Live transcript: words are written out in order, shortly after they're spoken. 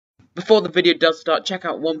Before the video does start, check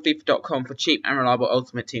out onefifa.com for cheap and reliable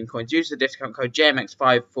Ultimate Team coins. Use the discount code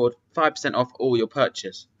JMX5 for 5% off all your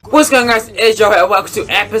purchase. What's going on, guys? It's Joe here. Welcome to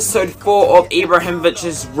episode 4 of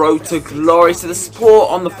Ibrahimovic's Road to Glory. So the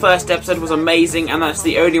support on the first episode was amazing, and that's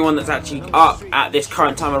the only one that's actually up at this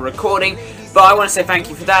current time of recording. But I want to say thank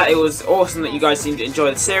you for that. It was awesome that you guys seemed to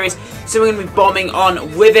enjoy the series. So we're going to be bombing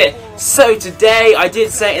on with it. So today, I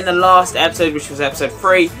did say in the last episode, which was episode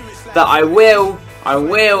 3, that I will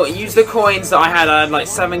use the coins that I had like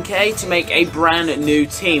 7k to make a brand new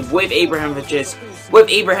team with Ibrahimovic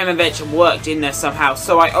worked in there somehow.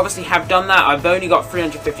 So I obviously have done that. I've only got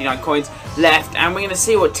 359 coins left, and we're going to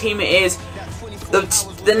see what team it is.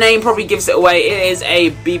 The name probably gives it away. It is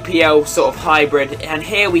a BPL sort of hybrid, and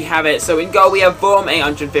here we have it. So in goal we have Vorm,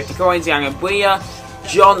 850 coins, Young Abuya,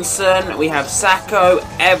 Johnson, we have Sacco,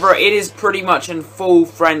 Evra. It is pretty much in full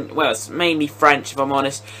French, well, it's mainly French if I'm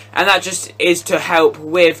honest, and that just is to help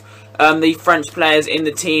with the French players in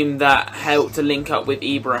the team that help to link up with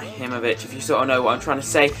Ibrahimovic, if you sort of know what I'm trying to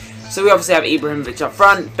say. So we obviously have Ibrahimovic up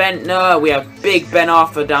front, Bentner, we have big Ben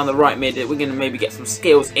Arthur down the right mid. We're going to maybe get some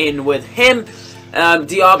skills in with him.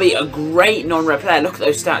 Diaby, a great non-rep player. Look at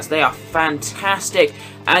those stats, they are fantastic.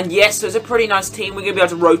 And yes, so it's a pretty nice team. We're going to be able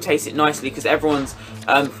to rotate it nicely because everyone's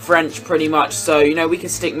French pretty much. So, you know, we can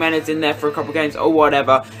stick Menard in there for a couple of games or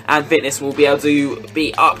whatever, and Fitness will be able to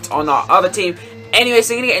be upped on our other team. Anyway,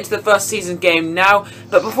 so we're going to get into the first season game now.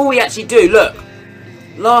 But before we actually do, look,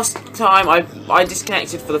 last time I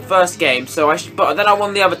disconnected for the first game, so but then I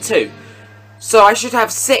won the other two. So I should have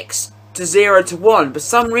 6-0-1, but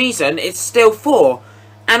some reason it's still 4.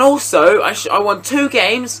 And also, I won 2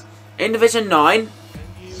 games in Division 9,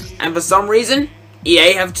 and for some reason,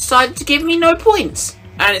 EA have decided to give me no points.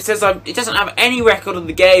 And it says it doesn't have any record of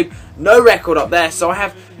the game, no record up there, so I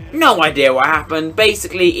have no idea what happened.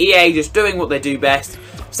 Basically, EA just doing what they do best.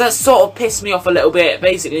 So that sort of pissed me off a little bit.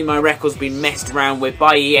 Basically, my record's been messed around with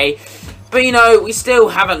by EA. But, you know, we still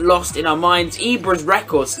haven't lost in our minds. Ibra's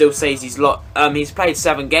record still says he's played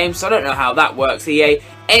 7 games, so I don't know how that works, EA.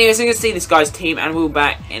 Anyways, we're going to see this guy's team, and we'll be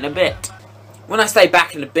back in a bit. When I say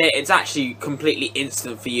back in a bit, it's actually completely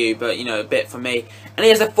instant for you, but, you know, a bit for me. And he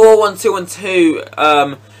has a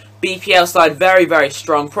 4-1-2-2 BPL side, very, very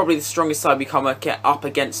strong. Probably the strongest side we come up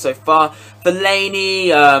against so far.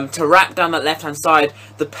 Fellaini, to wrap down that left-hand side,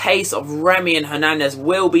 the pace of Remy and Hernandez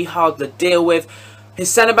will be hard to deal with. His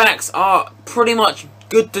centre-backs are pretty much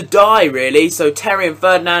good to die, really. So Terry and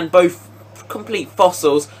Ferdinand, both complete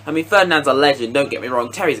fossils. I mean, Ferdinand's a legend, don't get me wrong.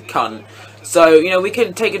 Terry's a cunt. So, you know, we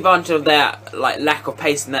can take advantage of their lack of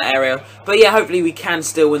pace in that area. But yeah, hopefully we can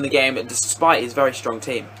still win the game despite his very strong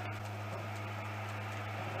team.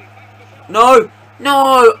 No!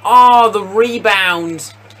 No! Oh, the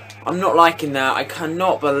rebound! I'm not liking that. I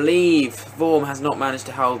cannot believe Vorm has not managed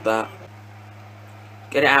to hold that.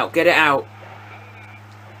 Get it out, get it out.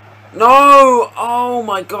 No! Oh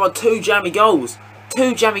my god, 2 jammy goals.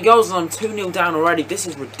 2 jammy goals and I'm 2-0 down already. This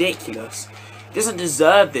is ridiculous. He doesn't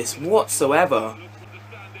deserve this whatsoever.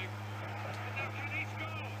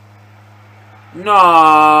 No!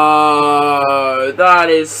 That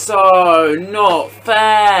is so not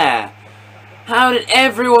fair. How did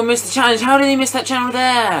everyone miss the challenge? How did he miss that challenge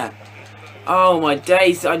there? Oh my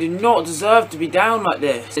days, I do not deserve to be down like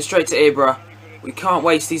this. Straight to Ibra. We can't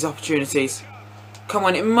waste these opportunities. Come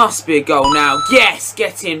on, it must be a goal now. Yes,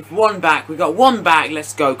 get in. 1 back. We got 1 back.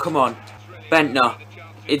 Let's go. Come on. Bentner.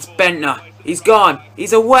 It's Bentner. He's gone.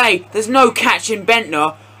 He's away. There's no catching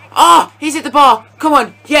Bentner. Ah, he's hit the bar. Come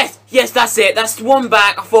on. Yes, yes, that's it. That's 1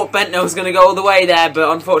 back. I thought Bentner was going to go all the way there, but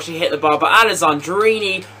unfortunately hit the bar. But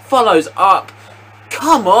Alessandrini follows up.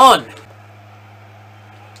 Come on.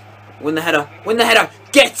 Win the header. Win the header.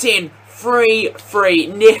 Get in.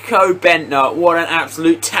 3-3. Nico Bentner. What an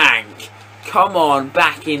absolute tank. Come on,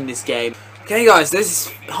 back in this game. Okay, guys, this is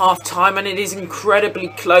half-time, and it is incredibly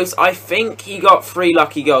close. I think he got 3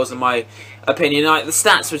 lucky goals, in my opinion. The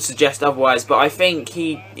stats would suggest otherwise, but I think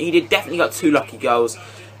he definitely got 2 lucky goals.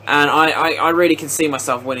 And I really can see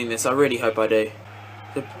myself winning this. I really hope I do.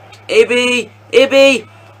 Ibby!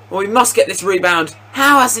 Well, we must get this rebound.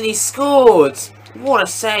 How hasn't he scored? What a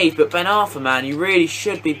save, but Ben Arthur, man, you really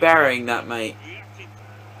should be burying that, mate.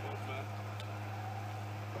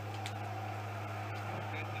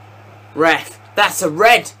 Ref, that's a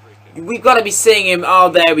red. We've got to be seeing him. Oh,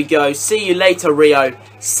 there we go. See you later, Rio.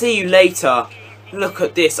 See you later. Look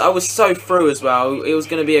at this. I was so through as well. It was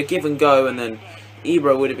going to be a give and go, and then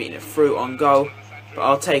Ibra would have been a through on goal. But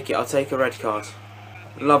I'll take it. I'll take a red card.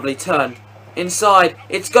 Lovely turn. Inside.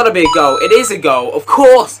 It's got to be a goal. It is a goal. Of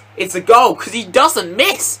course, it's a goal because he doesn't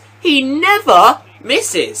miss. He never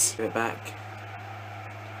misses. Give it back.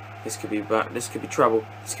 This could be bad. This could be trouble.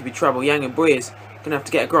 This could be trouble. Yang and Breers gonna have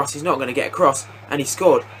to get across. He's not gonna get across, and he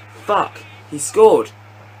scored. Fuck! He scored.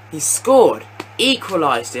 He scored.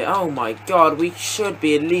 Equalised it. Oh my god! We should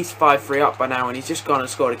be at least 5-3 up by now, and he's just gone and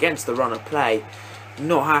scored against the run of play.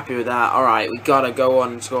 Not happy with that. All right, we gotta go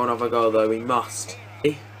on and score another goal though. We must.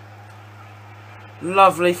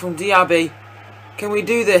 Lovely from Diaby. Can we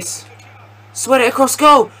do this? Sweat it across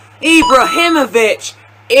goal. Ibrahimovic.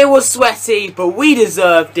 It was sweaty, but we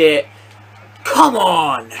deserved it. Come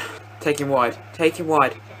on. Take him wide. Take him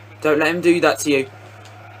wide. Don't let him do that to you.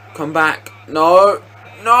 Come back. No.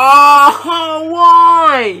 No.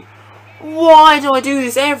 Why? Why do I do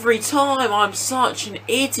this every time? I'm such an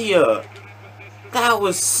idiot. That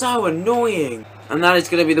was so annoying. And that is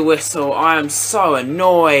going to be the whistle. I am so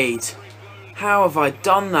annoyed. How have I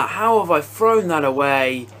done that? How have I thrown that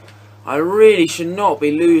away? I really should not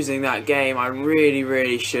be losing that game. I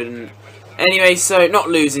really shouldn't. Anyway, so not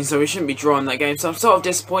losing, so we shouldn't be drawing that game. So I'm sort of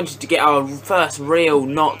disappointed to get our first real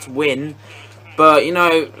not win. But, you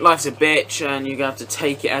know, life's a bitch and you're going to have to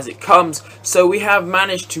take it as it comes. So we have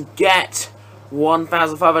managed to get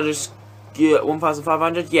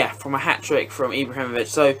 1,500, yeah, from a hat-trick from Ibrahimovic.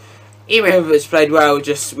 So Ibrahimovic played well, we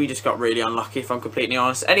just got really unlucky, if I'm completely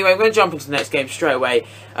honest. Anyway, we're going to jump into the next game straight away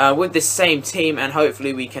with this same team, and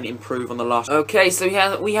hopefully we can improve on the last. Okay, so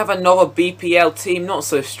we have another BPL team, not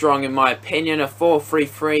so strong in my opinion, a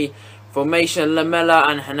 4-3-3 formation. Lamela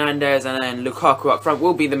and Hernandez and then Lukaku up front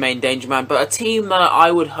will be the main danger man, but a team that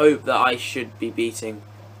I would hope that I should be beating.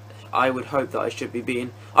 I would hope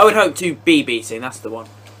to be beating, that's the one.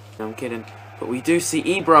 No, I'm kidding. But we do see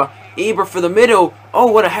Ibra. Ibra for the middle.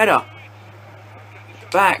 Oh, what a header.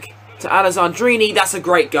 Back to Alessandrini. That's a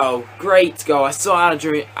great goal. Great goal. I saw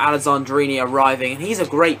Alessandrini arriving, and he's a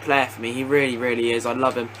great player for me. He really is. I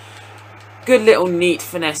love him. Good little neat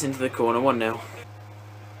finesse into the corner. 1-0.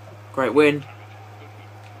 Great win.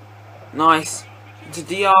 Nice. To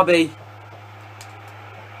Diaby.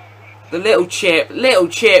 The little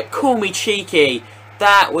chip. Call me cheeky.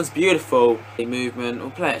 That was beautiful. Movement.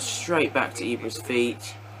 We'll play it straight back to Ibra's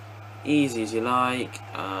feet. Easy as you like.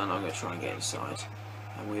 And I'm going to try and get inside.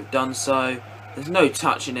 And we've done so. There's no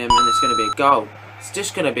touching him, and it's going to be a goal. It's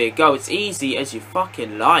just going to be a goal. It's easy as you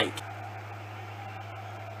fucking like.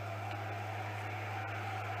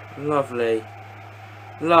 Lovely.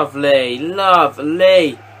 Lovely.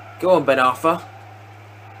 Lovely. Go on, Ben Arthur.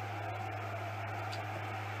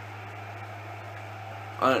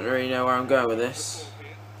 I don't really know where I'm going with this.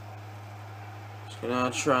 Just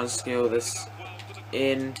gonna try and skill this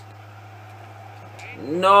in.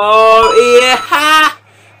 No! Yeah!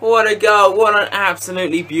 What a goal! What an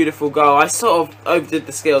absolutely beautiful goal. I sort of overdid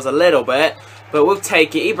the skills a little bit, but we'll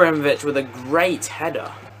take it. Ibrahimovic with a great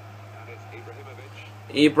header.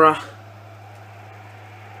 Ibra.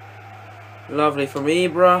 Lovely from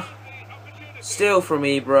Ibra. Still from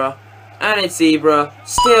Ibra. And it's Ibra.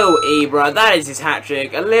 Still Ibra. That is his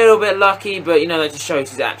hat-trick. A little bit lucky, but you know, that just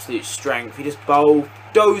shows his absolute strength. He just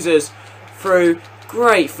bulldozers through.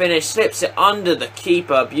 Great finish. Slips it under the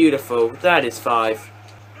keeper. Beautiful. That is 5.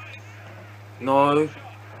 No.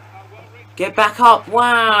 Get back up.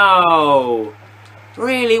 Wow.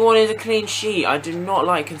 Really wanted a clean sheet. I do not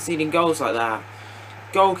like conceding goals like that.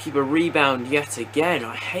 Goalkeeper rebound yet again.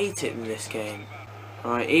 I hate it in this game.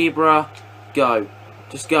 Alright, Ibra. Go.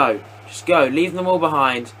 Just go. Just go. Leave them all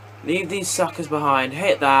behind. Leave these suckers behind.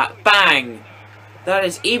 Hit that. Bang! That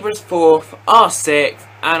is Ibra's 4th, our 6th,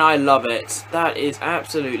 and I love it. That is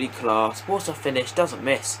absolutely class. What a finish. Doesn't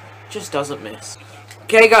miss. Just doesn't miss.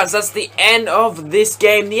 Okay, guys, that's the end of this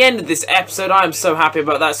game. The end of this episode. I am so happy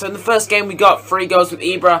about that. So in the first game, we got 3 goals with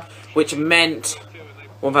Ibra, which meant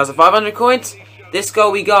 1,500 coins. This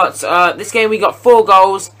game we got 4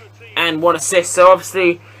 goals and 1 assist. So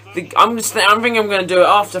obviously, I'm thinking I'm going to do it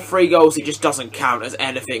after 3 goals. It just doesn't count as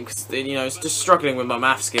anything because, you know, it's just struggling with my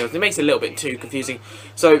math skills. It makes it a little bit too confusing.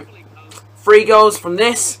 So 3 goals from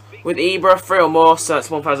this with Ibra, 3 or more, so that's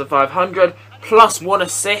 1,500 plus 1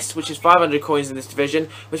 assist, which is 500 coins in this division,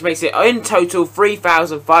 which makes it in total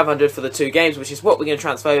 3,500 for the 2 games, which is what we're going to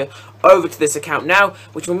transfer over to this account now,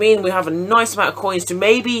 which will mean we have a nice amount of coins to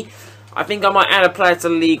maybe. I think I might add a player to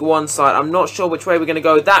League 1 side. I'm not sure which way we're going to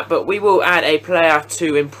go with that, but we will add a player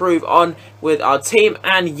to improve on with our team.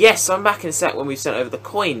 And yes, I'm back in a sec when we've sent over the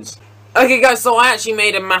coins. Okay guys, so I actually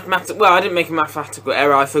made a well, I didn't make a mathematical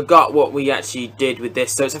error, I forgot what we actually did with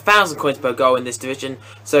this. So it's 1,000 coins per goal in this division.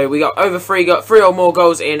 So we got over three or more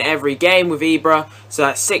goals in every game with IBRA. So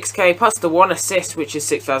that's 6k plus the 1 assist, which is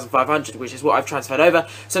 6,500, which is what I've transferred over.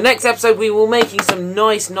 So next episode we will be making some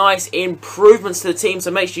nice improvements to the team.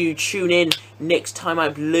 So make sure you tune in next time I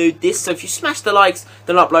upload this. So if you smash the likes,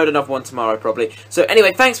 then I'll upload another one tomorrow probably. So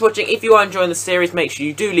anyway, thanks for watching. If you are enjoying the series, make sure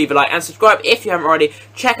you do leave a like and subscribe if you haven't already.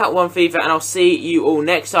 Check out FIFA, and I'll see you all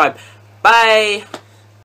next time. Bye!